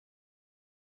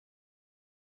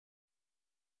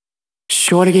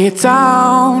Sure to get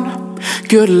down,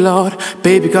 good Lord,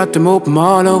 baby got them open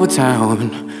all over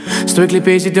town. Strictly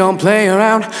busy, don't play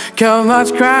around. Cover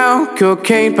much ground,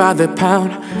 cocaine by the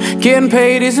pound. Getting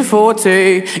paid is a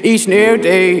forte, each and every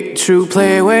day. True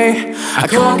play away, I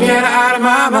can't get her out of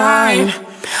my mind.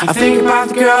 I think about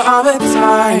the girl all the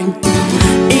time.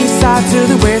 East side to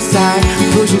the west side,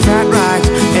 pushing fat rides,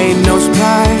 ain't no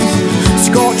surprise.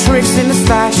 Score tricks in the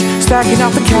stash, stacking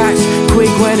up the cash,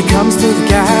 quick when it comes to the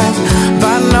gas.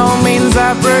 By no means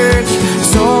average,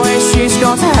 so she's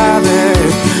got to have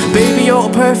it. Baby, you're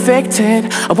a perfect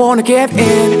 10, I wanna get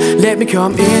in, let me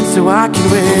come in so I can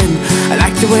win. I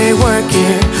like the way you work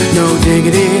it, no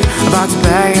diggity, about to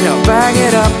bag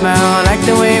it up now. I like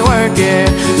the way you work it,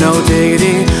 no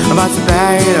diggity, about to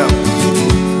bag it up.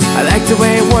 I like the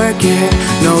way you work it,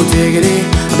 no diggity,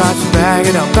 about to bag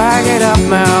it up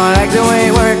now. I like the way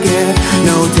you work it,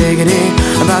 no diggity,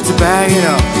 about to bag it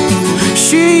up.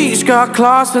 She's got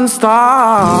class and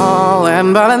style,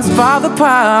 and balanced by the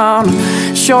pound.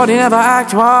 Shorty never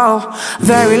act well,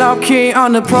 very low key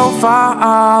on the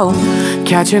profile.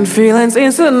 Catching feelings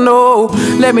instant no,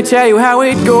 let me tell you how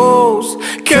it goes.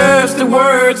 Curves the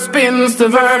words, spins the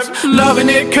verbs, loving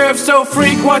it curves so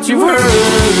freak what you heard.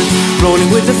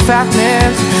 Rolling with the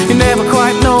fatness, you never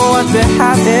quite know what the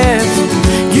hat is.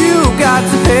 You got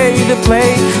to pay to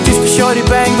play, just for shorty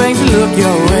bang bang to look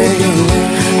your way.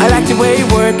 I like the way you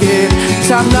work it,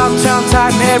 top knock, top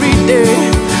time every day.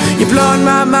 You're blowing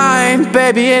my mind,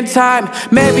 baby, in time,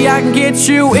 maybe I can get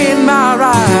you in my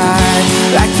ride.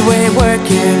 Like the way you work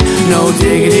it, no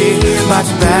diggity, about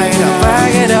to bag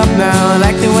it up now. I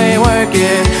like the way you work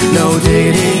it, no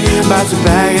diggity, about to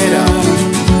bag it up.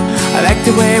 I like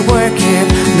the way you work it,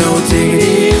 no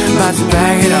diggity, about to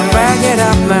bag it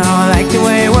up now. I like the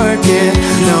way you work it,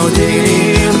 no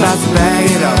diggity, about to bag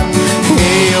it up.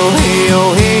 Hey oh, hey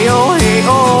oh, hey oh, hey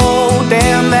oh,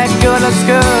 damn that girl looks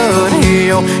good.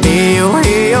 Hey oh, hey oh,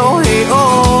 hey oh, hey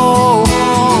oh,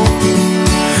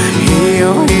 hey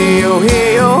oh, hey oh,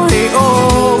 hey oh, hey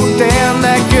oh, damn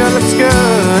that girl looks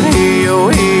good. Hey oh,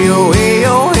 hey oh, hey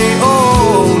oh, hey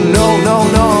oh, no, no,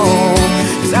 no,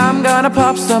 'cause I'm gonna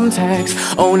pop some tags.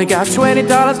 Only got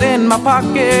 $20 in my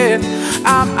pocket.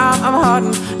 I'm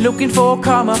hunting, looking for a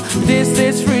comma. This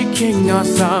is freaking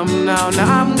awesome. Now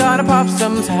I'm gonna pop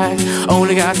some tags.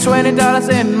 Only got $20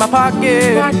 in my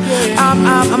pocket.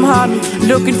 I'm hunting,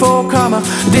 looking for a comma.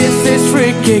 This is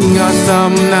freaking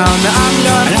awesome. Now I'm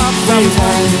gonna pop some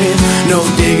tags. No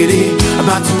diggity,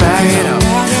 about to bag it up.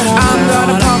 I'm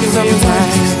gonna pop some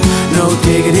tags. No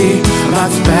diggity,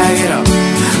 about to bag it up.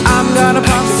 I'm gonna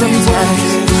pop some tags.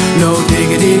 No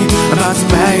diggity, about to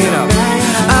bag it up.